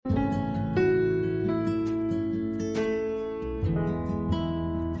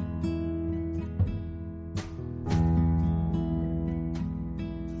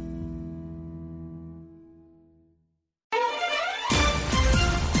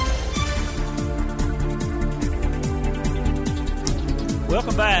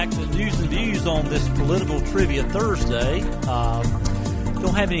Welcome back to News and Views on this Political Trivia Thursday.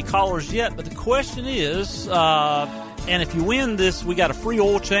 Don't have any callers yet, but the question is, and if you win this, we got a free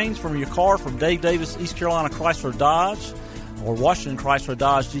oil change from your car from Dave Davis, East Carolina Chrysler Dodge, or Washington Chrysler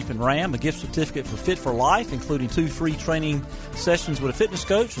Dodge Jeep and Ram, a gift certificate for Fit for Life, including 2 free training sessions with a fitness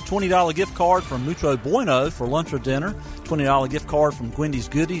coach, a $20 gift card from Mucho Bueno for lunch or dinner, $20 gift card from Gwendy's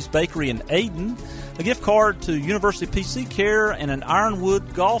Goodies Bakery in Ayden, a gift card to University PC Care, and an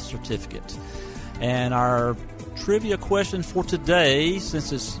Ironwood golf certificate. And our trivia question for today,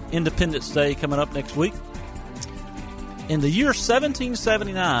 since it's Independence Day coming up next week, in the year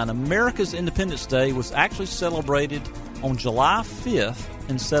 1779, America's Independence Day was actually celebrated on July 5th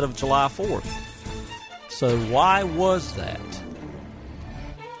instead of July 4th. So why was that?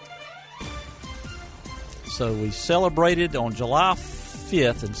 So we celebrated on July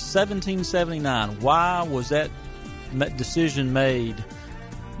 5th in 1779. Why was that decision made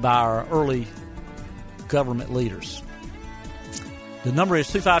by our early government leaders? The number is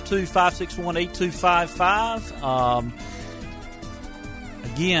 252-561-8255.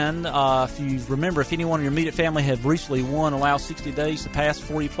 Again, if you remember, if anyone in your immediate family have recently won, allow 60 days to pass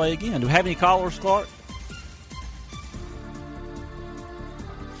before you play again. Do we have any callers, Clark?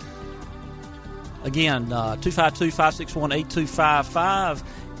 Again, 252-561-8255.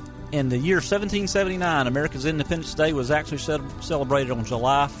 In the year 1779, America's Independence Day was actually celebrated on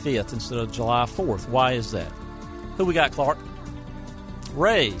July 5th instead of July 4th. Why is that? Who we got, Clark?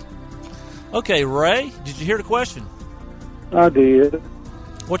 Ray. Okay, Ray, did you hear the question? I did.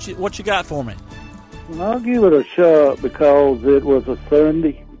 What you got for me? I'll give it a shot because it was a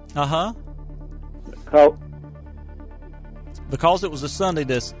Sunday. Uh-huh. Because it was a Sunday,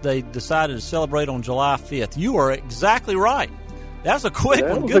 they decided to celebrate on July 5th. You are exactly right. That was a quick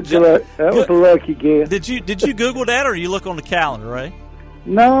one. Good job. That was a lucky guess. Did you Google that, or you look on the calendar, Ray?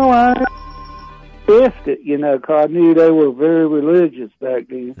 No, I guessed it, because I knew they were very religious back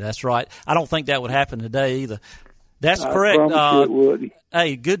then. That's right. I don't think that would happen today either. That's I correct. It would.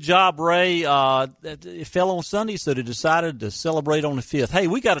 Hey, good job, Ray. It fell on Sunday, so they decided to celebrate on the 5th. Hey,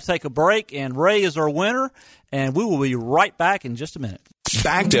 we got to take a break, and Ray is our winner, and we will be right back in just a minute.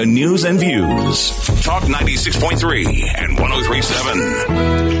 Back to News and Views. Talk 96.3 and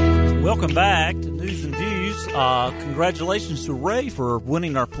 103.7. Welcome back to News and Views. Congratulations to Ray for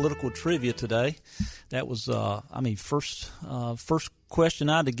winning our political trivia today. That was, first question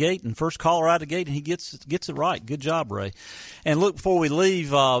out of the gate and first caller out of the gate, and he gets it right. Good job, Ray. And look, before we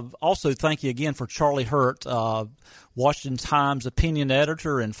leave, also thank you again for Charlie Hurt, Washington Times opinion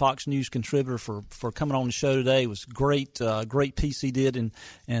editor and Fox News contributor for coming on the show today. It was great piece he did in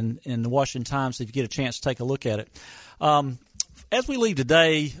the Washington Times. If you get a chance to take a look at it. As we leave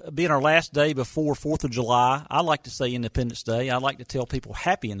today, being our last day before 4th of July, I like to say Independence Day. I like to tell people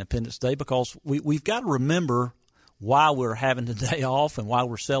Happy Independence Day because we've got to remember why we're having the day off and why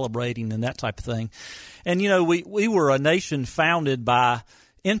we're celebrating and that type of thing. And, we were a nation founded by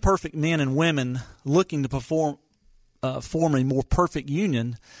imperfect men and women looking to form a more perfect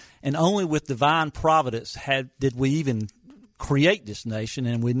union, and only with divine providence did we even create this nation,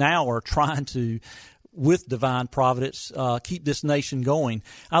 and we now are trying to, with divine providence, keep this nation going.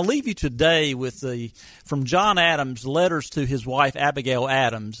 I'll leave you today with from John Adams, letters to his wife Abigail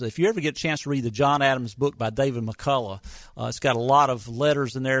Adams. If you ever get a chance to read the John Adams book by David McCullough, it's got a lot of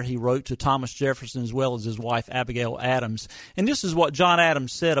letters in there he wrote to Thomas Jefferson as well as his wife Abigail Adams. And this is what John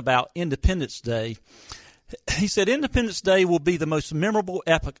Adams said about Independence Day. He said, Independence Day will be the most memorable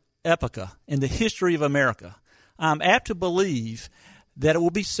epocha in the history of America. I'm apt to believe that it will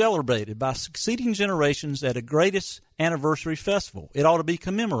be celebrated by succeeding generations at a greatest anniversary festival. It ought to be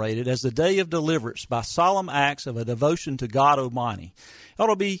commemorated as the day of deliverance by solemn acts of a devotion to God Almighty. It ought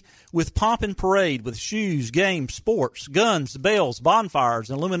to be with pomp and parade, with shoes, games, sports, guns, bells, bonfires,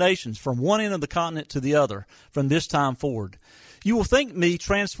 and illuminations from one end of the continent to the other from this time forward. You will think me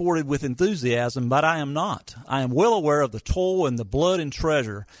transported with enthusiasm, but I am not. I am well aware of the toil and the blood and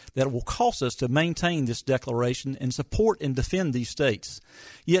treasure that it will cost us to maintain this declaration and support and defend these states.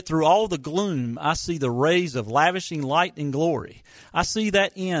 Yet through all the gloom, I see the rays of lavishing light and glory. I see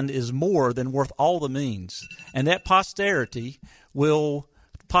that end is more than worth all the means, and that posterity will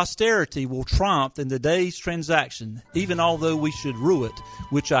triumph in the day's transaction, even although we should rue it,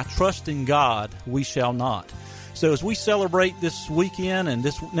 which I trust in God we shall not. So as we celebrate this weekend and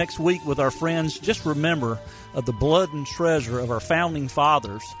this next week with our friends, just remember of the blood and treasure of our founding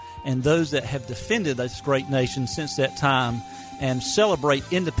fathers and those that have defended this great nation since that time, and celebrate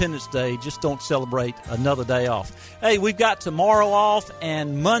Independence Day. Just don't celebrate another day off. Hey, we've got tomorrow off,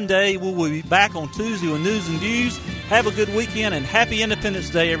 and Monday we will be back on Tuesday with News and Views. Have a good weekend, and happy Independence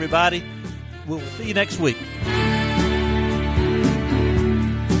Day, everybody. We'll see you next week.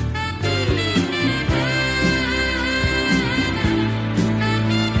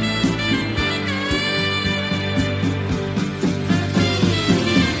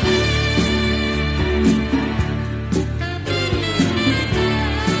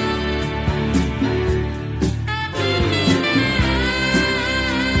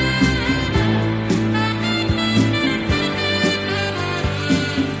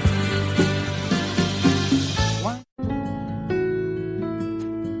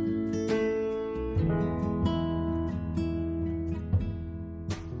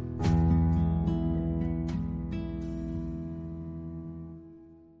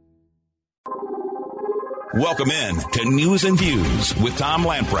 Welcome in to News and Views with Tom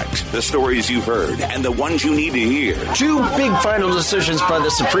Lamprecht. The stories you've heard and the ones you need to hear. Two big final decisions by the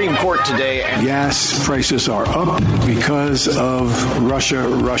Supreme Court today. Gas prices are up because of Russia.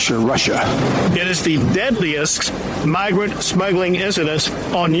 It is the deadliest migrant smuggling incident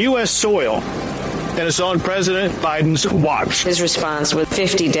on U.S. soil, and it's on President Biden's watch. His response with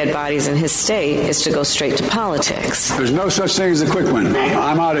 50 dead bodies in his state is to go straight to politics. There's no such thing as a quick one.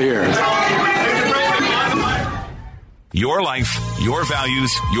 I'm out of here. Your life, your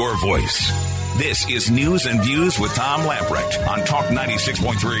values, your voice. This is News and Views with Tom Lamprecht on Talk 96.3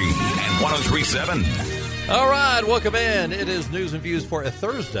 and 103.7. All right, welcome in. It is News and Views for a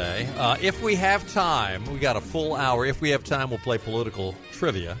Thursday. If we have time, we got a full hour. If we have time, we'll play political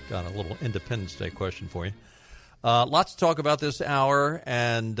trivia. Got a little Independence Day question for you. Lots to talk about this hour,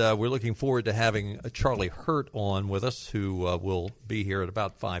 and we're looking forward to having Charlie Hurt on with us, who will be here at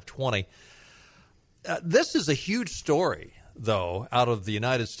about 5:20. This is a huge story, though, out of the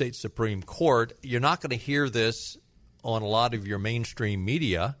United States Supreme Court. You're not going to hear this on a lot of your mainstream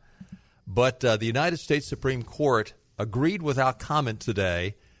media, but the United States Supreme Court agreed without comment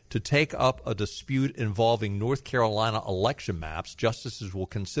today to take up a dispute involving North Carolina election maps. Justices will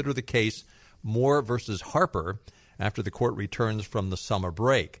consider the case Moore versus Harper after the court returns from the summer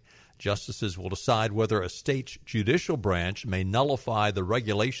break. Justices will decide whether a state's judicial branch may nullify the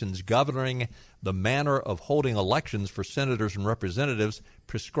regulations governing the manner of holding elections for senators and representatives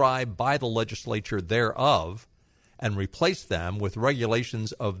prescribed by the legislature thereof and replace them with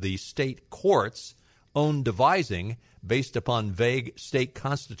regulations of the state court's own devising based upon vague state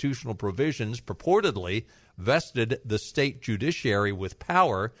constitutional provisions purportedly vested the state judiciary with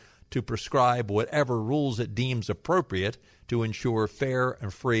power to prescribe whatever rules it deems appropriate to ensure fair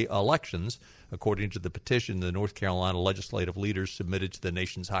and free elections, according to the petition the North Carolina legislative leaders submitted to the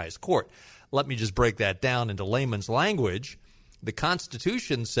nation's highest court. Let me just break that down into layman's language. The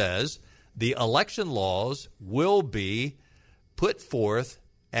Constitution says the election laws will be put forth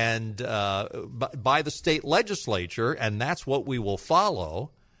and by the state legislature, and that's what we will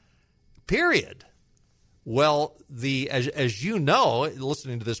follow, period. Well, as you know,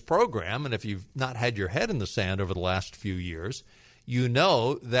 listening to this program, and if you've not had your head in the sand over the last few years, you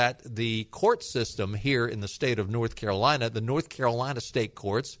know that the court system here in the state of North Carolina, the North Carolina state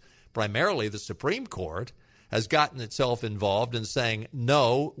courts, primarily the Supreme Court, has gotten itself involved in saying,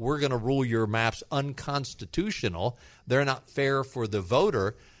 no, we're going to rule your maps unconstitutional. They're not fair for the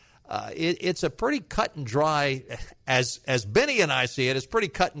voter. It's a pretty cut and dry, as Benny and I see it, it's pretty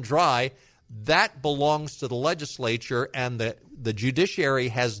cut and dry. That belongs to the legislature, and the judiciary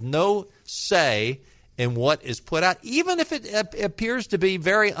has no say in what is put out, even if it appears to be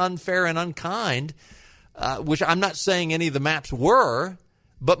very unfair and unkind, which I'm not saying any of the maps were.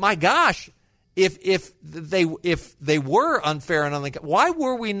 But my gosh, if they were unfair and unkind, why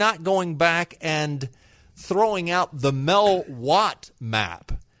were we not going back and throwing out the Mel Watt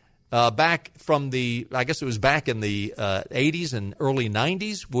map? Back from I guess it was back in the 80s and early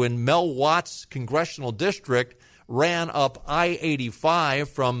 90s when Mel Watt's congressional district ran up I-85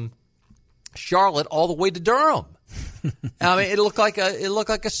 from Charlotte all the way to Durham. I mean, it looked like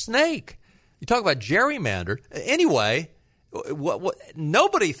a snake. You talk about gerrymander. Anyway,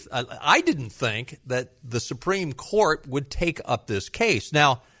 I didn't think that the Supreme Court would take up this case.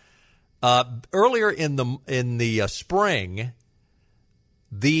 Now, earlier in the spring,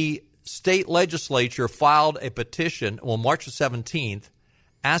 the state legislature filed a petition on March the 17th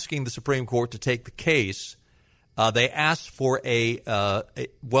asking the Supreme Court to take the case. They asked for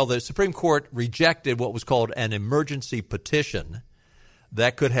the Supreme Court rejected what was called an emergency petition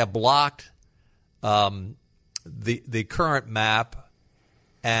that could have blocked the current map.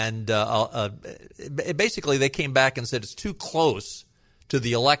 And basically they came back and said it's too close to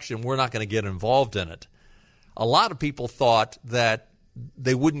the election. We're not going to get involved in it. A lot of people thought that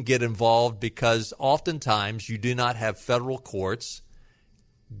they wouldn't get involved because oftentimes you do not have federal courts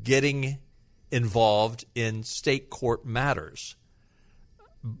getting involved in state court matters.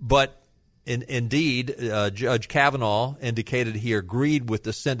 But indeed, Judge Kavanaugh indicated he agreed with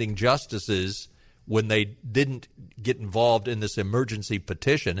dissenting justices when they didn't get involved in this emergency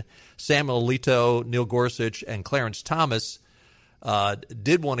petition. Samuel Alito, Neil Gorsuch, and Clarence Thomas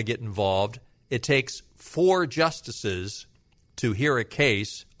did want to get involved. It takes 4 justices to hear a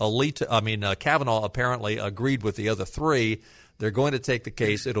case. Kavanaugh apparently agreed with the other 3. They're going to take the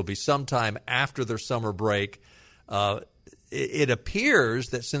case. It'll be sometime after their summer break. It appears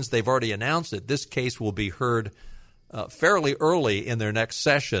that since they've already announced it, this case will be heard fairly early in their next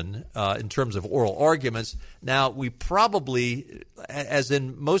session in terms of oral arguments. Now, we probably, as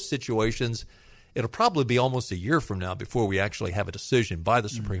in most situations, it'll probably be almost a year from now before we actually have a decision by the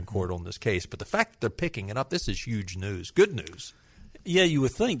Supreme Court on this case. But the fact that they're picking it up, this is huge news, good news. Yeah, you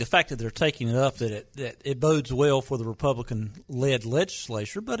would think the fact that they're taking it up that it bodes well for the Republican-led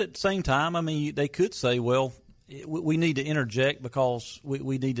legislature. But at the same time, I mean, they could say, well, we need to interject because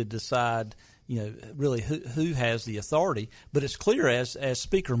we need to decide, really who has the authority. But it's clear, as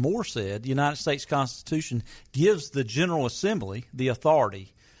Speaker Moore said, the United States Constitution gives the General Assembly the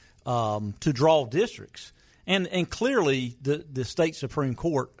authority to draw districts. And clearly the state Supreme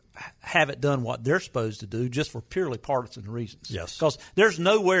Court haven't done what they're supposed to do just for purely partisan reasons. Yes. Because there's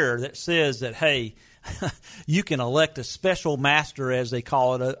nowhere that says that, hey, you can elect a special master, as they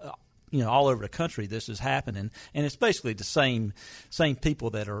call it, all over the country this is happening. And it's basically the same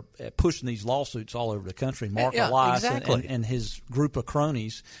people that are pushing these lawsuits all over the country, Mark Elias and his group of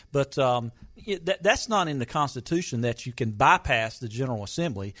cronies. But that's not in the Constitution, that you can bypass the General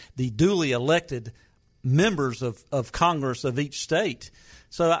Assembly, the duly elected members of Congress of each state.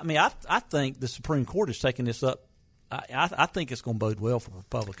 So, I mean, I think the Supreme Court is taking this up. I think it's going to bode well for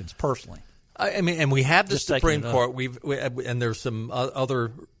Republicans personally. I mean, and we have the Just Supreme Court. And there's some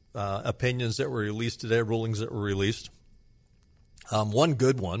other opinions that were released today, rulings that were released. One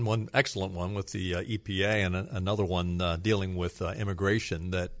good one excellent one with the EPA, and another one dealing with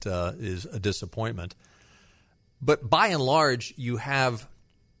immigration that is a disappointment. But by and large, you have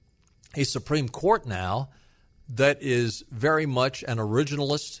a Supreme Court now that is very much an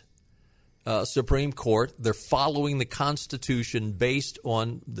originalist Supreme Court. They're following the Constitution based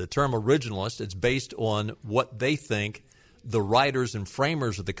on the term originalist. It's based on what they think the writers and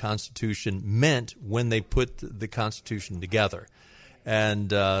framers of the Constitution meant when they put the Constitution together.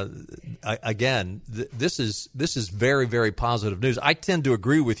 And again, this is very, very positive news. I tend to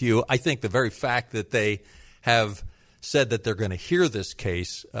agree with you. I think the very fact that they have said that they're going to hear this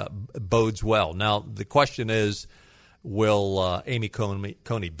case bodes well. Now, the question is, will Amy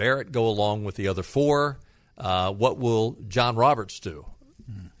Coney Barrett go along with the other 4? What will John Roberts do?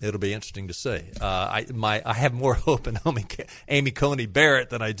 It'll be interesting to see. I have more hope in Amy Coney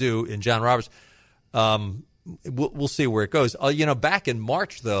Barrett than I do in John Roberts. We'll see where it goes. Back in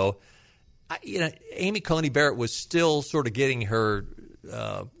March, though, Amy Coney Barrett was still sort of getting her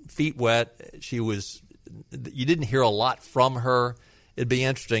feet wet. You didn't hear a lot from her. It'd be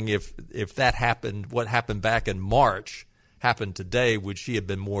interesting if that happened. What happened back in March happened today. Would she have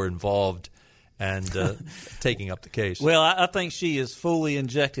been more involved and taking up the case? Well, I think she is fully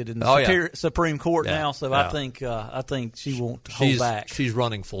injected in the Supreme Court now, so I think she won't hold back. She's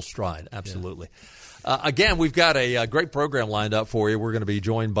running full stride, absolutely. Yeah. Again, we've got a great program lined up for you. We're going to be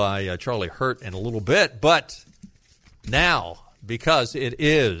joined by Charlie Hurt in a little bit, but now, because it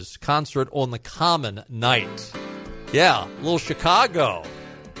is Concert on the Common night. Yeah, a little Chicago.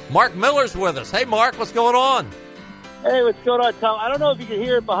 Mark Miller's with us. Hey, Mark, what's going on? Hey, what's going on, Tom? I don't know if you can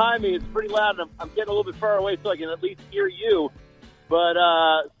hear it behind me. It's pretty loud, and I'm getting a little bit far away so I can at least hear you. But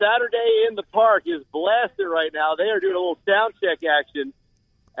Saturday in the Park is blasted right now. They are doing a little sound check action,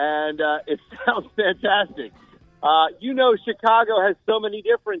 and it sounds fantastic. Chicago has so many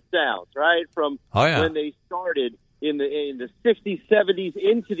different sounds, right? From when they started in the 60s, 70s,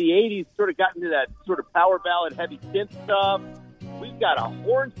 into the 80s, sort of got into that sort of power ballad, heavy synth stuff. We've got a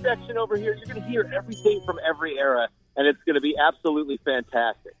horn section over here. You're going to hear everything from every era, and it's going to be absolutely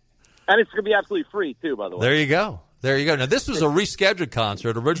fantastic. And it's going to be absolutely free, too, by the way. There you go. Now, this was a rescheduled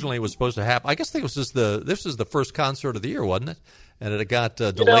concert. Originally, it was supposed to happen. I guess this was the first concert of the year, wasn't it? And it got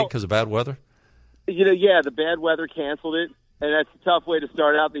delayed because of bad weather? The bad weather canceled it. And that's a tough way to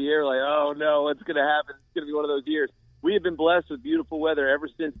start out the year. Like, oh, no, what's going to happen? It's going to be one of those years. We have been blessed with beautiful weather ever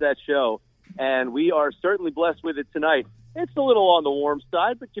since that show, and we are certainly blessed with it tonight. It's a little on the warm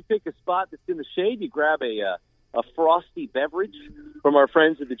side, but you pick a spot that's in the shade. You grab a frosty beverage from our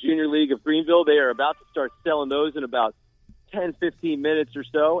friends at the Junior League of Greenville. They are about to start selling those in about 10, 15 minutes or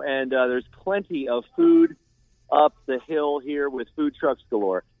so, and there's plenty of food up the hill here with food trucks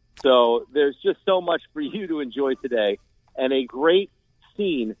galore. So there's just so much for you to enjoy today, and a great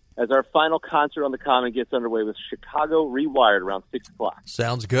scene as our final concert on the Common gets underway with Chicago Rewired around 6 o'clock.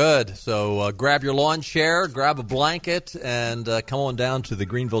 Sounds good. So grab your lawn chair, grab a blanket, and come on down to the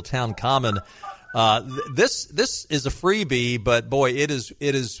Greenville Town Common. This is a freebie, but boy, it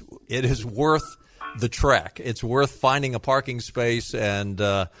is worth the trek. It's worth finding a parking space and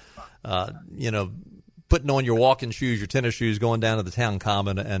putting on your walking shoes, your tennis shoes, going down to the Town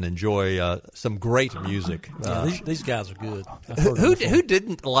Common and enjoy some great music. These guys are good. Who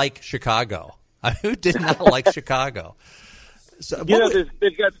didn't like Chicago? Who did not like Chicago? So,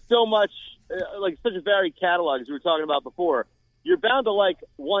 they've got so much, such a varied catalog, as we were talking about before. You're bound to like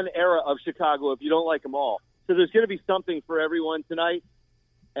one era of Chicago if you don't like them all. So there's going to be something for everyone tonight.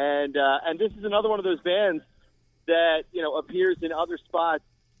 And this is another one of those bands that, appears in other spots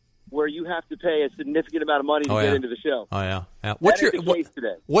where you have to pay a significant amount of money to get into the show. Oh, yeah. Case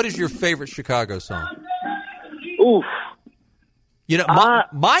today. What is your favorite Chicago song? Oof.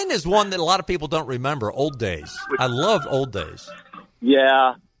 Mine is one that a lot of people don't remember, Old Days. I love Old Days.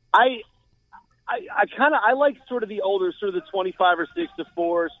 Yeah. I like sort of the older, sort of the 25 or 6 to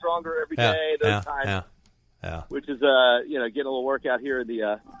 4, Stronger Every Day, those times. Yeah. Which is getting a little workout here in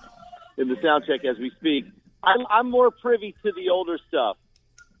the sound check as we speak. I'm more privy to the older stuff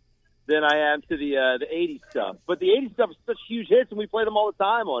than I am to the 80s stuff. But the 80s stuff is such huge hits, and we play them all the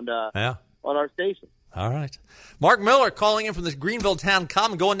time on our station. All right. Mark Miller calling in from the Greenville Town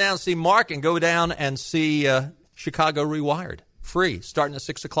Common, going down to see Mark and go down and see Chicago Rewired. Free, starting at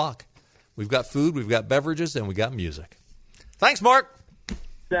 6 o'clock. We've got food, we've got beverages, and we got music. Thanks, Mark.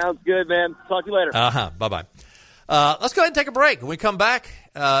 Sounds good, man. Talk to you later. Bye-bye. Let's go ahead and take a break. When we come back,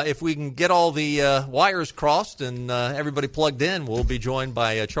 if we can get all the wires crossed and everybody plugged in, we'll be joined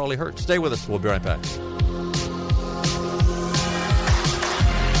by Charlie Hurt. Stay with us. We'll be right back.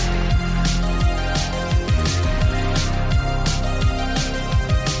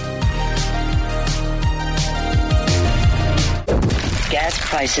 Gas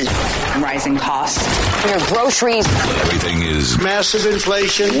prices, rising costs, your groceries. Everything is massive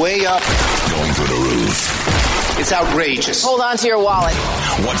inflation, way up, going through the roof. It's outrageous. Hold on to your wallet.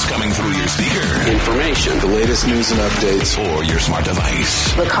 What's coming through your speaker? Information, the latest news and updates, or your smart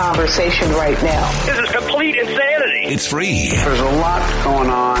device. The conversation right now. This is complete insanity. It's free. There's a lot going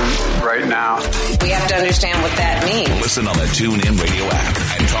on right now. We have to understand what that means. Listen on the TuneIn Radio app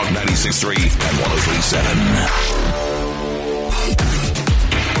and Talk 96.3 and 103.7.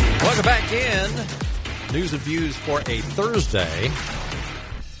 Welcome back in. News and views for a Thursday.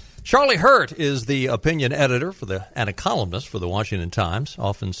 Charlie Hurt is the opinion editor and a columnist for the Washington Times,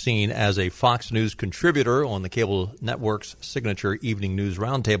 often seen as a Fox News contributor on the cable network's signature evening news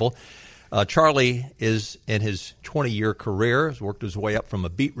roundtable. Charlie is in his 20-year career, has worked his way up from a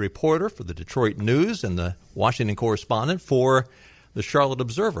beat reporter for the Detroit News and the Washington correspondent for the Charlotte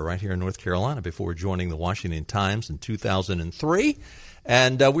Observer right here in North Carolina before joining the Washington Times in 2003.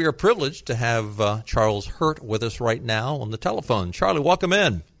 And we are privileged to have Charles Hurt with us right now on the telephone. Charlie, welcome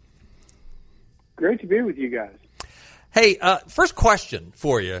in. Great to be with you guys. Hey, first question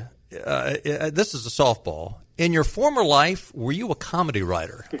for you. This is a softball. In your former life, were you a comedy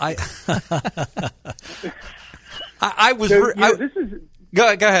writer? I was. This is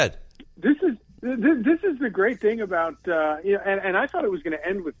go ahead. This is the great thing about and I thought it was going to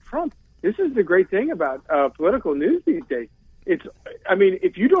end with Trump. This is the great thing about political news these days.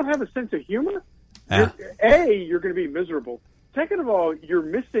 If you don't have a sense of humor, you're going to be miserable. Second of all, you're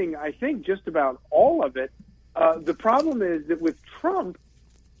missing, I think, just about all of it. The problem is that with Trump,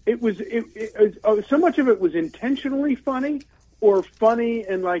 so much of it was intentionally funny or funny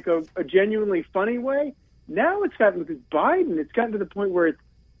in like a genuinely funny way. Now it's gotten with Biden, it's gotten to the point where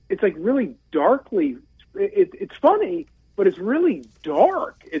it's like really darkly. It's funny, but it's really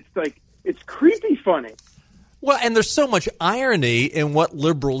dark. It's creepy funny. Well, and there's so much irony in what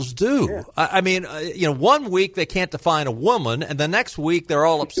liberals do. Yeah. 1 week they can't define a woman, and the next week they're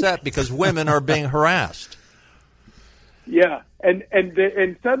all upset because women are being harassed. Yeah, and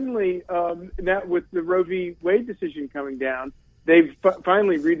suddenly, now with the Roe v. Wade decision coming down, they've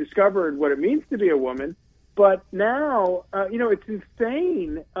finally rediscovered what it means to be a woman. But now, it's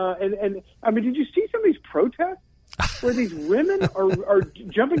insane. Did you see some of these protests? Where these women are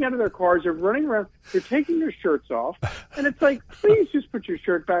jumping out of their cars, they're running around, they're taking their shirts off, and it's like, please just put your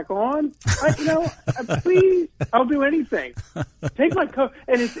shirt back on. Please, I'll do anything. Take my coat,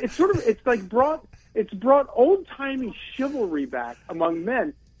 and it's brought old timey chivalry back among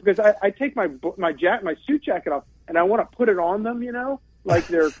men. because I take my suit jacket off and I want to put it on them, like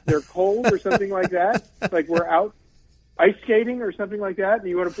they're cold or something like that, like we're out ice skating or something like that, and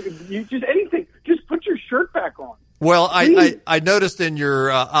you want to just anything, just put your shirt back on. Well, I noticed in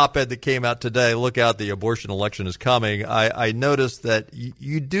your op-ed that came out today, look out, the abortion election is coming, I noticed that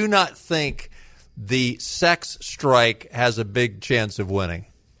you do not think the sex strike has a big chance of winning.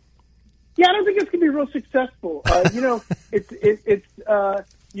 Yeah, I don't think it's going to be real successful.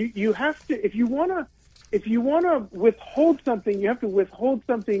 You have to, if you want to withhold something, you have to withhold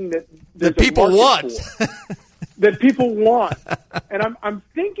something that people want. That people want. And I'm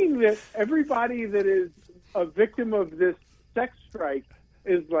thinking that everybody that is a victim of this sex strike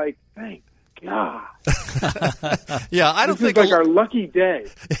is like, thank God. Yeah, I don't think like our lucky day.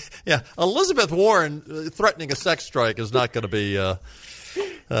 Yeah, Elizabeth Warren threatening a sex strike is not going to be. Yeah,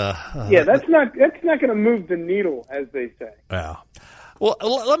 that's not going to move the needle, as they say. Yeah. Well,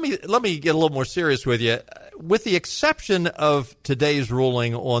 let me get a little more serious with you. With the exception of today's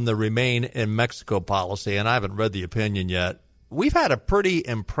ruling on the Remain in Mexico policy, and I haven't read the opinion yet, we've had a pretty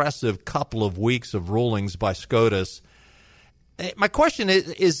impressive couple of weeks of rulings by SCOTUS. My question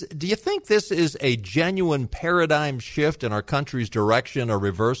is, do you think this is a genuine paradigm shift in our country's direction, a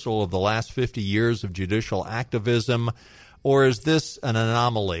reversal of the last 50 years of judicial activism, or is this an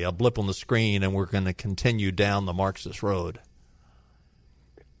anomaly, a blip on the screen, and we're going to continue down the Marxist road?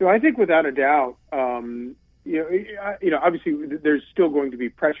 So I think without a doubt, obviously there's still going to be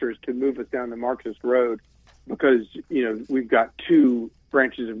pressures to move us down the Marxist road because, we've got two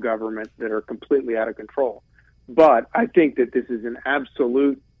branches of government that are completely out of control. But I think that this is an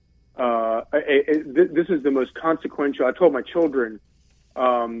absolute, this is the most consequential. I told my children,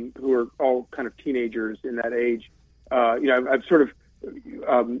 who are all kind of teenagers in that age, I've sort of,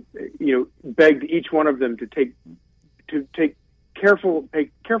 begged each one of them to pay careful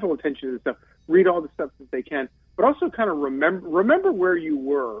attention to this stuff, read all the stuff that they can, but also kind of remember where you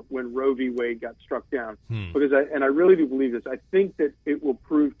were when Roe v. Wade got struck down. Because I really do believe this. I think that it will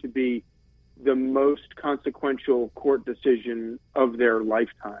prove to be the most consequential court decision of their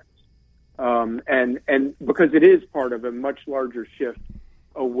lifetimes. And because it is part of a much larger shift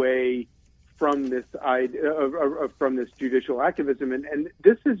away from this from this judicial activism. And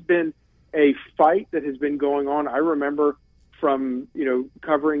this has been a fight that has been going on. I remember from,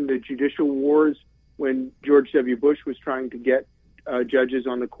 covering the judicial wars when George W. Bush was trying to get judges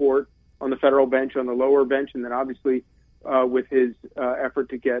on the court, on the federal bench, on the lower bench, and then obviously with his effort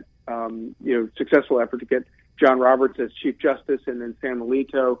to get, successful effort to get John Roberts as Chief Justice and then Sam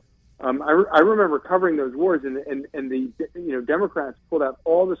Alito. I remember covering those wars, and the Democrats pulled out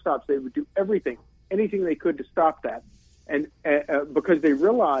all the stops. They would do anything they could to stop that, and because they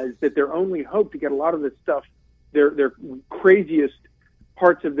realized that their only hope to get a lot of this stuff, their craziest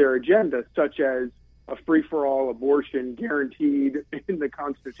parts of their agenda, such as a free-for-all abortion guaranteed in the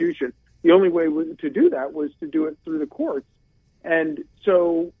Constitution, the only way to do that was to do it through the courts. And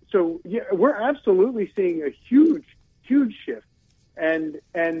so yeah, we're absolutely seeing a huge shift. And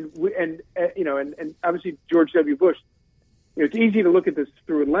obviously George W. Bush, it's easy to look at this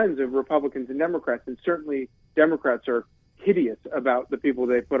through a lens of Republicans and Democrats, and certainly Democrats are hideous about the people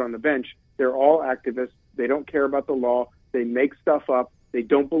they put on the bench. They're all activists. They don't care about the law. They make stuff up. They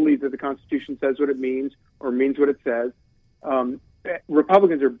don't believe that the Constitution says what it means or means what it says.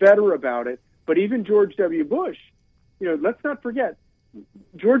 Republicans are better about it. But even George W. Bush, let's not forget,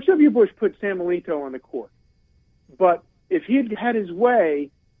 George W. Bush put Sam Alito on the court. But if he had had his way,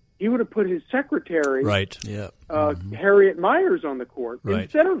 he would have put his secretary, right? Yeah, Harriet Miers, on the court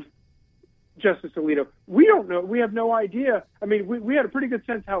instead of Justice Alito. We don't know. We have no idea. I mean, we had a pretty good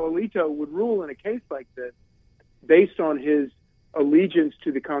sense how Alito would rule in a case like this based on his allegiance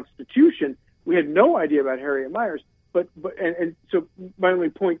to the Constitution. We had no idea about Harriet Miers. But so my only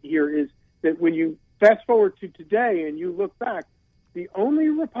point here is that when you fast forward to today and you look back, the only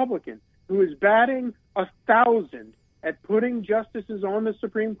Republican who is batting 1,000 at putting justices on the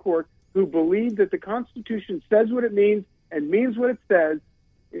Supreme Court who believe that the Constitution says what it means and means what it says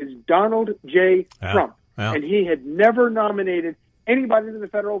is Donald J. Trump. Yeah. And he had never nominated anybody to the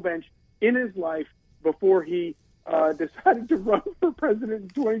federal bench in his life before he decided to run for president in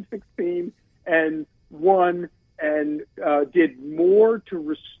 2016 and won and did more to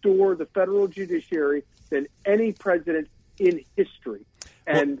restore the federal judiciary than any president in history.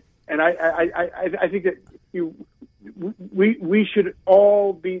 And I think that we should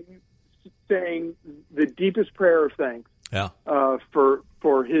all be saying the deepest prayer of thanks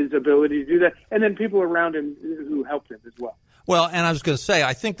for his ability to do that, and then people around him who helped him as well. Well, and I was going to say,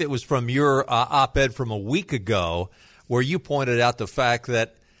 I think that was from your op-ed from a week ago where you pointed out the fact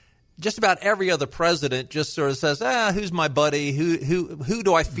that just about every other president just sort of says, who's my buddy? Who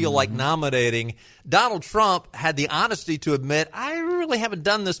do I feel like nominating? Donald Trump had the honesty to admit, I really haven't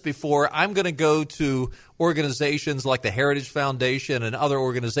done this before. I'm going to go to organizations like the Heritage Foundation and other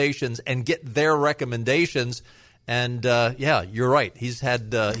organizations and get their recommendations. And you're right. He's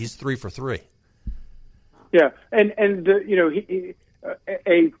 3 for 3. Yeah, and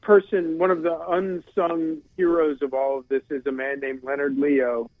a person, one of the unsung heroes of all of this is a man named Leonard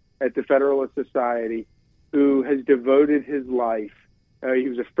Leo at the Federalist Society, who has devoted his life. He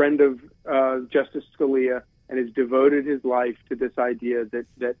was a friend of Justice Scalia and has devoted his life to this idea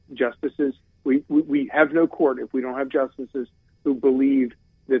that justices, we have no court if we don't have justices who believe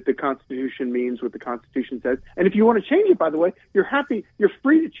that the Constitution means what the Constitution says. And if you want to change it, by the way, you're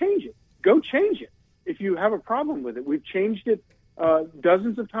free to change it. Go change it if you have a problem with it. We've changed it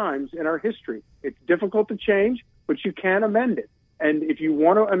dozens of times in our history. It's difficult to change, but you can amend it. And if you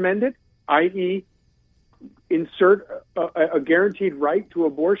want to amend it, i.e., insert a guaranteed right to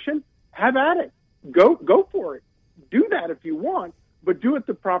abortion, have at it. Go for it. Do that if you want, but do it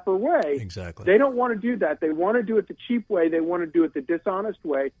the proper way. Exactly. They don't want to do that. They want to do it the cheap way. They want to do it the dishonest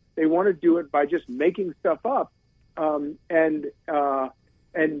way. They want to do it by just making stuff up. I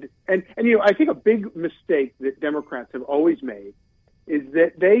think a big mistake that Democrats have always made is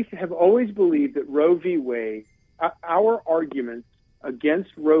that they have always believed that Roe v. Wade, our arguments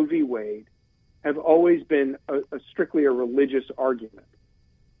against Roe v. Wade, have always been strictly a religious argument.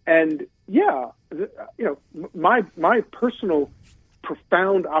 And my personal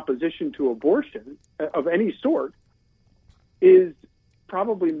profound opposition to abortion of any sort is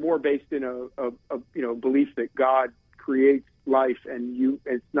probably more based in a belief that God creates life, and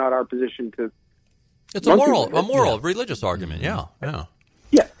it's not our position to. It's a moral, religious argument. Yeah.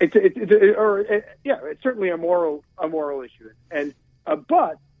 It's certainly a moral issue, and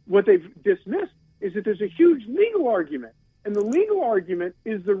but what they've dismissed is that there's a huge legal argument, and the legal argument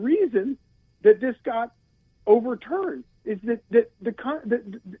is the reason that this got overturned. Is that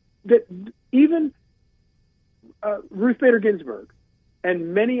even Ruth Bader Ginsburg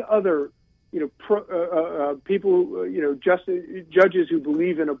and many other people, judges who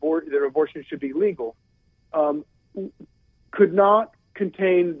believe in that abortion should be legal, could not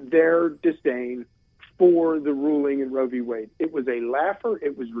contain their disdain for the ruling in Roe v. Wade. It was a laugher.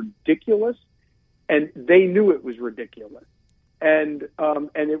 It was ridiculous, and they knew it was ridiculous. And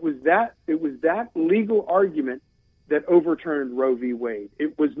it was that legal argument that overturned Roe v. Wade.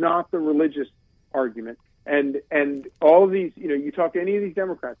 It was not the religious argument. And all of these, you talk to any of these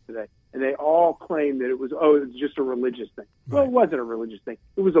Democrats today, and they all claim that it was just a religious thing. Right. Well, it wasn't a religious thing.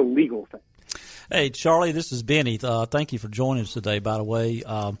 It was a legal thing. Hey, Charlie, this is Benny. Thank you for joining us today, by the way.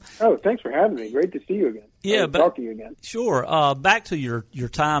 Thanks for having me. Great to see you again. Yeah, talk to you again. Sure. Back to your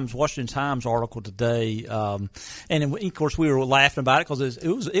Washington Times article today, and of course we were laughing about it because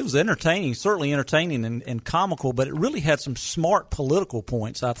it was entertaining, certainly entertaining and comical, but it really had some smart political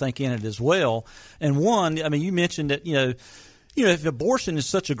points, I think, in it as well. And one, you mentioned that if abortion is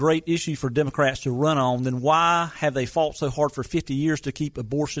such a great issue for Democrats to run on, then why have they fought so hard for 50 years to keep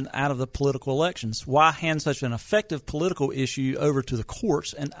abortion out of the political elections? Why hand such an effective political issue over to the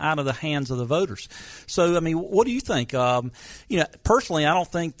courts and out of the hands of the voters? So, what do you think? Personally, I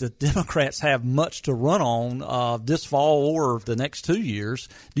don't think the Democrats have much to run on this fall or the next 2 years.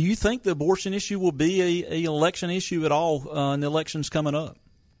 Do you think the abortion issue will be an election issue at all in the elections coming up?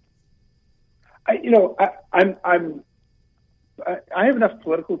 I have enough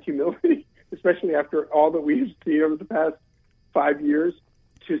political humility, especially after all that we've seen over the past 5 years,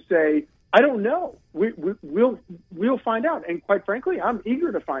 to say I don't know. We'll find out, and quite frankly, I'm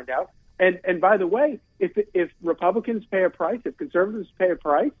eager to find out. And by the way, if Republicans pay a price, if conservatives pay a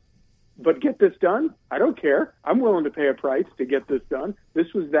price, but get this done, I don't care. I'm willing to pay a price to get this done.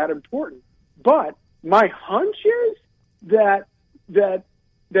 This was that important. But my hunch is that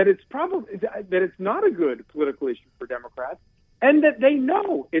it's probably that it's not a good political issue for Democrats. And that they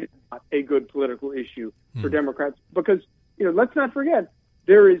know it's not a good political issue for Democrats because, let's not forget,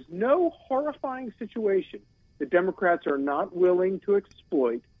 there is no horrifying situation that Democrats are not willing to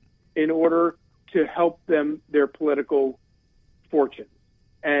exploit in order to help them their political fortunes.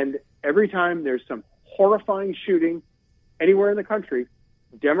 And every time there's some horrifying shooting anywhere in the country,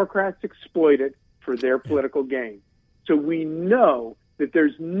 Democrats exploit it for their political gain. So we know that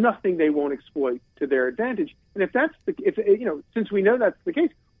there's nothing they won't exploit to their advantage. And since we know that's the case,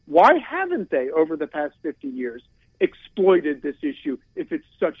 why haven't they over the past 50 years exploited this issue if it's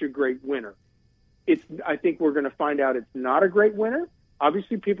such a great winner? I think we're going to find out it's not a great winner.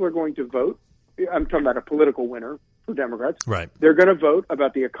 Obviously, people are going to vote. I'm talking about a political winner. for Democrats. Right. They're going to vote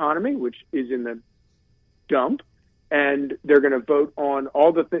about the economy, which is in the dump, and they're going to vote on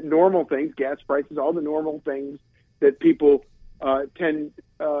all the normal things, gas prices, all the normal things that people tend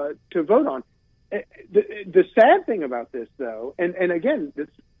to vote on. The sad thing about this, though, and again, this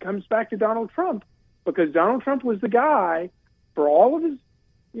comes back to Donald Trump, because Donald Trump was the guy for all of his,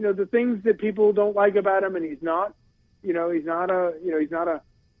 the things that people don't like about him, and he's not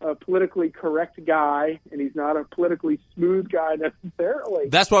a politically correct guy, and he's not a politically smooth guy necessarily.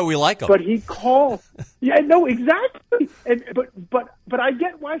 That's why we like him. But he called, yeah, no, exactly. And but I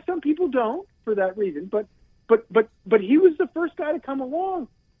get why some people don't for that reason. But he was the first guy to come along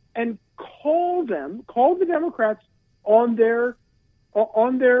and call the Democrats on their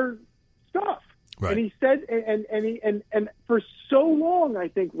stuff. Right. And he said, and for so long, I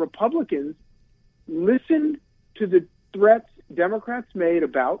think Republicans listened to the threats Democrats made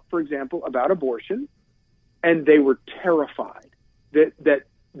about, for example, about abortion, and they were terrified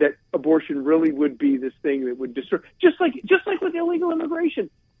that abortion really would be this thing that would destroy, just like with illegal immigration.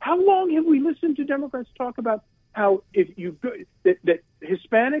 How long have we listened to Democrats talk about how that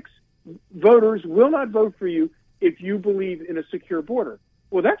Hispanics voters will not vote for you if you believe in a secure border?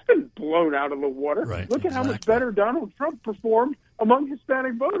 Well, that's been blown out of the water. Right, Look at how much better Donald Trump performed among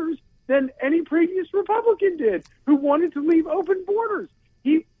Hispanic voters than any previous Republican did, who wanted to leave open borders.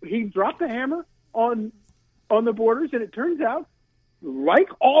 He dropped the hammer on the borders, and it turns out, like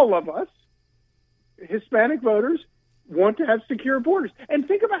all of us, Hispanic voters want to have secure borders. And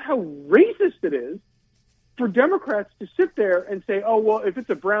think about how racist it is for Democrats to sit there and say, "Oh, well, if it's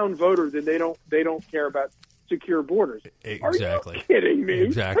a brown voter, then they don't care about secure borders." Exactly. Are you kidding me?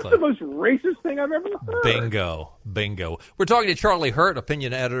 Exactly. That's the most racist thing I've ever heard. Bingo. We're talking to Charlie Hurt,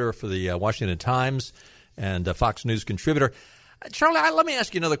 opinion editor for the Washington Times and Fox News contributor. Charlie, let me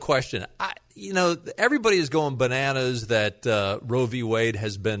ask you another question. Everybody is going bananas that Roe v. Wade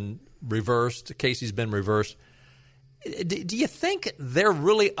has been reversed, Casey's been reversed. Do you think they're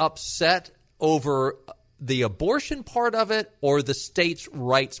really upset over the abortion part of it or the states'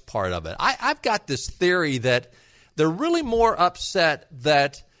 rights part of it? I've got this theory that they're really more upset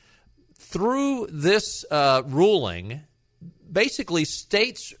that through this ruling, basically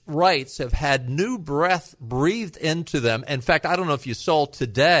states' rights have had new breath breathed into them. In fact, I don't know if you saw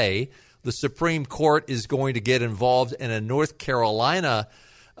today, the Supreme Court is going to get involved in a North Carolina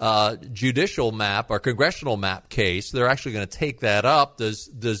judicial map or congressional map case. They're actually going to take that up. Does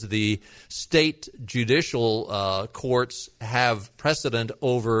the state judicial courts have precedent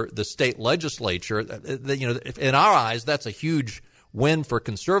over the state legislature? In our eyes, that's a huge win for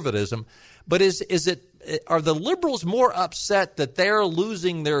conservatism. But are the liberals more upset that they're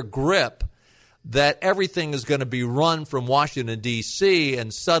losing their grip, that everything is going to be run from Washington, D.C.,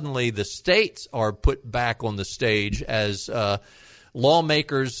 and suddenly the states are put back on the stage as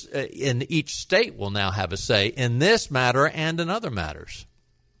lawmakers in each state will now have a say in this matter and in other matters?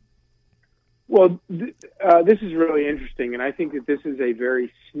 Well, this is really interesting, and I think that this is a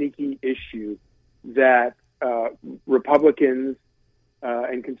very sneaky issue that Republicans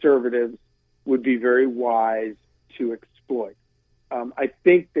and conservatives would be very wise to exploit. I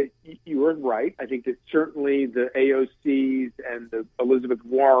think that you are right. I think that certainly the AOCs and the Elizabeth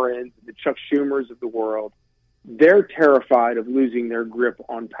Warrens, the Chuck Schumers of the world, they're terrified of losing their grip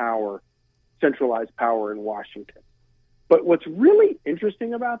on power, centralized power in Washington. But what's really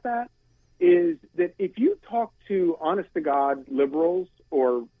interesting about that is that if you talk to honest-to-God liberals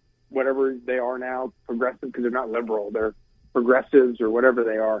or whatever they are now, progressive, because they're not liberal, they're progressives or whatever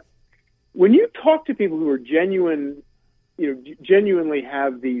they are, when you talk to people who are genuinely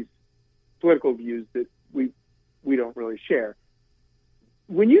have these political views that we don't really share,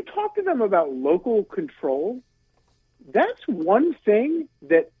 when you talk to them about local control, that's one thing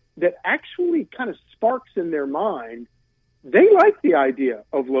that actually kind of sparks in their mind. They like the idea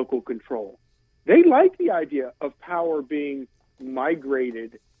of local control. They like the idea of power being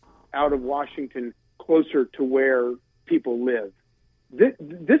migrated out of Washington closer to where people live.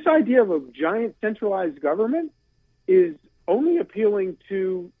 This idea of a giant centralized government is only appealing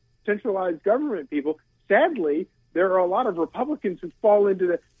to centralized government people. Sadly, there are a lot of Republicans who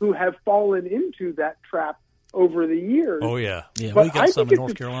have fallen into that trap over the years. Oh, yeah. Yeah, but we got some in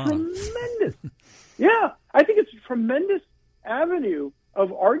North Carolina. Tremendous. Yeah, I think it's a tremendous avenue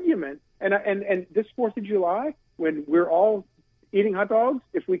of argument. And this 4th of July, when we're all eating hot dogs,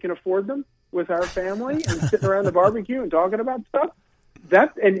 if we can afford them, with our family and sitting around the barbecue and talking about stuff,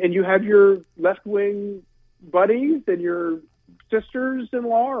 and you have your left-wing buddies and your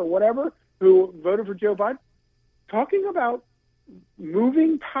sisters-in-law or whatever who voted for Joe Biden, talking about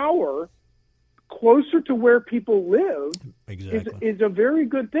moving power closer to where people live Exactly. is a very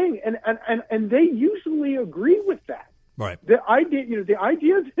good thing, and they usually agree with that. Right. The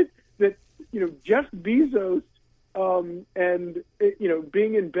idea that Jeff Bezos and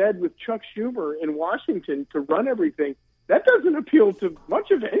being in bed with Chuck Schumer in Washington to run everything, that doesn't appeal to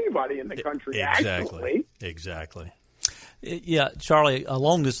much of anybody in the country. Actually. Exactly. Yeah, Charlie,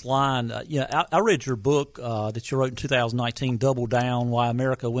 along this line, I read your book that you wrote in 2019, Double Down, Why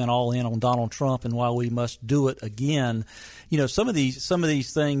America Went All In on Donald Trump and Why We Must Do It Again. Some of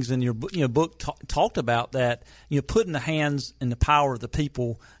these things in your book talked about that, putting the hands in the power of the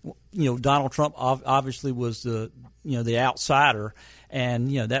people. Donald Trump obviously was the outsider, and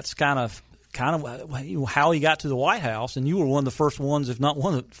that's kind of how he got to the White House, and you were one of the first ones, if not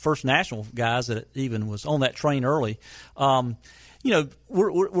one of the first national guys that even was on that train early.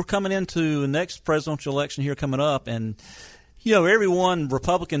 We're coming into the next presidential election here coming up, and everyone,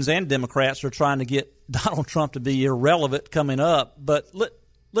 Republicans and Democrats, are trying to get Donald Trump to be irrelevant coming up. But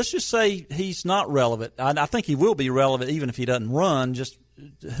let's just say he's not relevant. I think he will be relevant even if he doesn't run. Just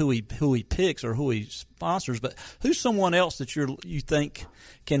who he picks or who he sponsors, but who's someone else that you think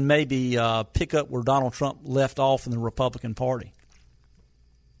can maybe pick up where Donald Trump left off in the Republican Party?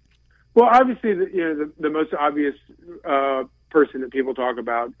 Well, obviously, the most obvious person that people talk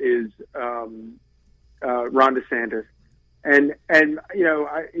about is Ron DeSantis, and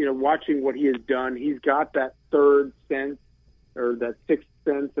watching what he has done, he's got that third sense or that sixth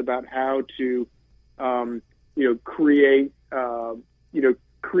sense about how to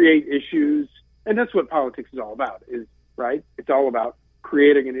create issues, and that's what politics is all about. Right? It's all about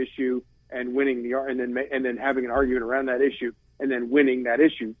creating an issue and winning and then having an argument around that issue and then winning that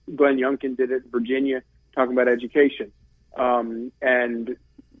issue. Glenn Youngkin did it in Virginia, talking about education, and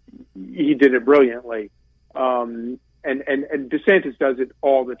he did it brilliantly. And DeSantis does it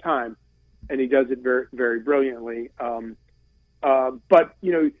all the time, and he does it very, very brilliantly. But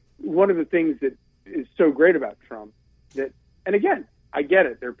one of the things that is so great about Trump and again, I get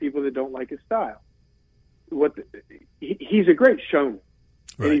it. There are people that don't like his style. He's a great showman,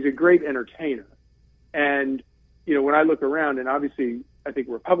 right, and he's a great entertainer. And when I look around, and obviously, I think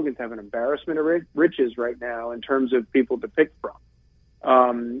Republicans have an embarrassment of riches right now in terms of people to pick from.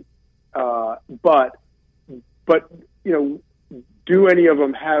 But do any of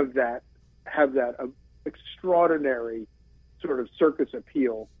them have that extraordinary sort of circus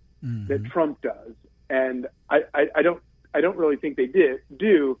appeal that Trump does? And I don't really think they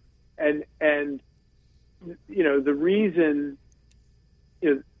do. And the reason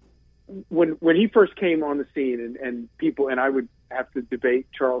is when he first came on the scene and people, and I would have to debate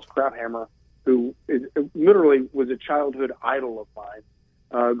Charles Krauthammer, who literally was a childhood idol of mine,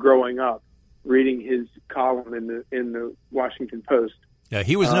 growing up, reading his column in the Washington Post. Yeah,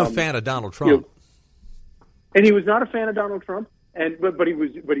 he was no fan of Donald Trump. And he was not a fan of Donald Trump. But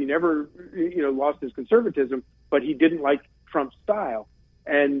he never lost his conservatism, but he didn't like Trump's style,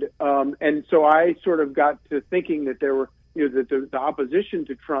 and so I sort of got to thinking that there were that the opposition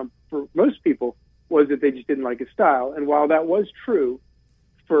to Trump for most people was that they just didn't like his style, and while that was true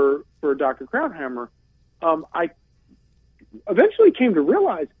for Dr. Krauthammer, I eventually came to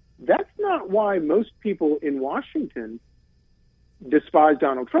realize that's not why most people in Washington despise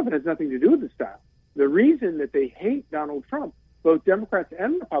Donald Trump. It has nothing to do with his style. The reason that they hate Donald Trump, both Democrats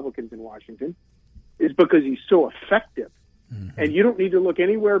and Republicans in Washington, is because he's so effective. Mm-hmm. And you don't need to look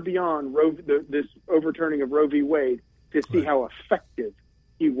anywhere beyond this overturning of Roe v. Wade to see how effective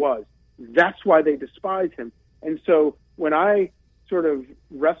he was. That's why they despise him. And so when I sort of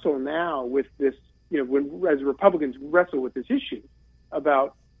wrestle now with this, as Republicans wrestle with this issue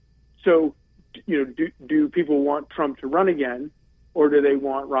about, do people want Trump to run again, or do they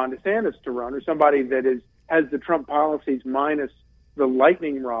want Ron DeSantis to run, or somebody that has the Trump policies minus the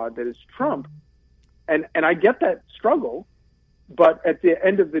lightning rod that is Trump? And I get that struggle, but at the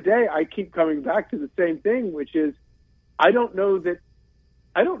end of the day, I keep coming back to the same thing, which is I don't know that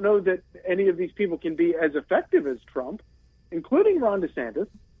any of these people can be as effective as Trump, including Ron DeSantis,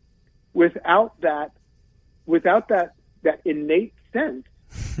 without that innate sense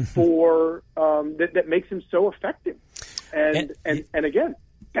for that makes him so effective. And again,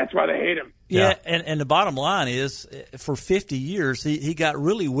 that's why they hate him. Yeah, and the bottom line is, for 50 years, he got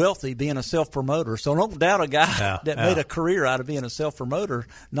really wealthy being a self-promoter. So don't doubt a guy that made a career out of being a self-promoter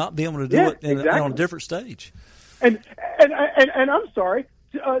not being able to do it on a different stage. And I'm sorry,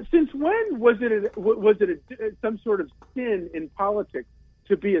 since when was it some sort of sin in politics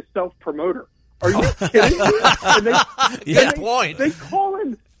to be a self-promoter? Are you kidding me? Point. They call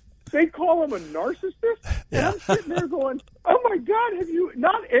call him a narcissist? And I'm sitting there going, oh my God, have you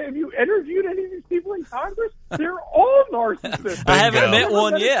interviewed any of these people in Congress? They're all narcissists. I haven't met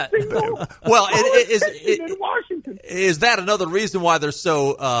one yet. Well, in Washington. Is that another reason why they're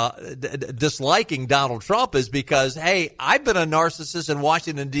so disliking Donald Trump is because, hey, I've been a narcissist in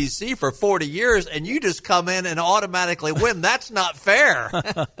Washington, D.C. for 40 years, and you just come in and automatically win. That's not fair.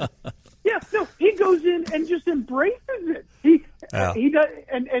 Yeah, no, he goes in and just embraces it. He does,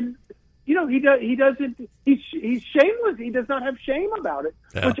 and you know, he doesn't. He's shameless. He does not have shame about it,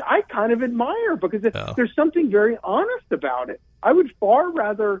 which I kind of admire because there's something very honest about it. I would far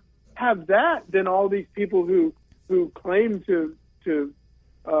rather have that than all these people who claim to you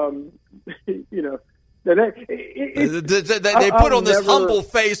know. They put on this humble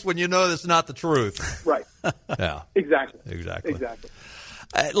face when you know that's not the truth. Right. Yeah. Exactly.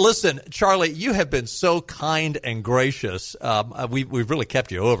 Listen, Charlie, you have been so kind and gracious. We've really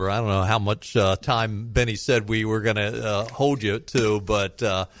kept you over. I don't know how much time Benny said we were going to hold you to, but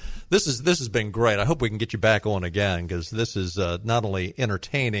this has been great. I hope we can get you back on again because this is not only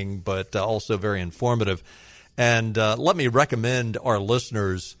entertaining but also very informative. And let me recommend our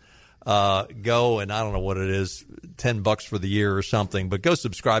listeners go, and I don't know what it is, $10 for the year or something, but go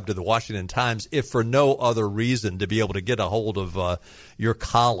subscribe to the Washington Times if for no other reason to be able to get a hold of your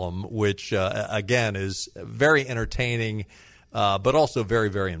column, which again is very entertaining, but also very,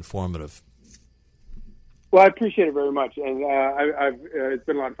 very informative. Well, I appreciate it very much, and it's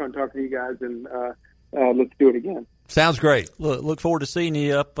been a lot of fun talking to you guys, and let's do it again. Sounds great. Look forward to seeing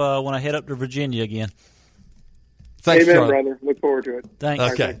you up when I head up to Virginia again. Thanks, Amen, Charlie. brother. Look forward to it. Thanks.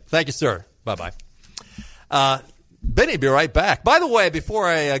 Okay. Thank you, sir. Bye-bye. Benny will be right back. By the way, before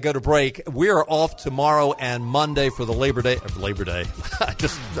I go to break, we are off tomorrow and Monday for the Labor Day.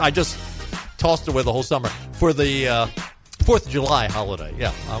 I just tossed away the whole summer. For the 4th of July holiday.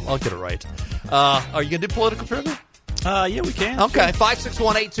 Yeah, I'll get it right. Are you going to do political trivia? Yeah, we can. Okay,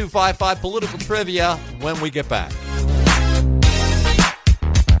 561-8255, political trivia when we get back.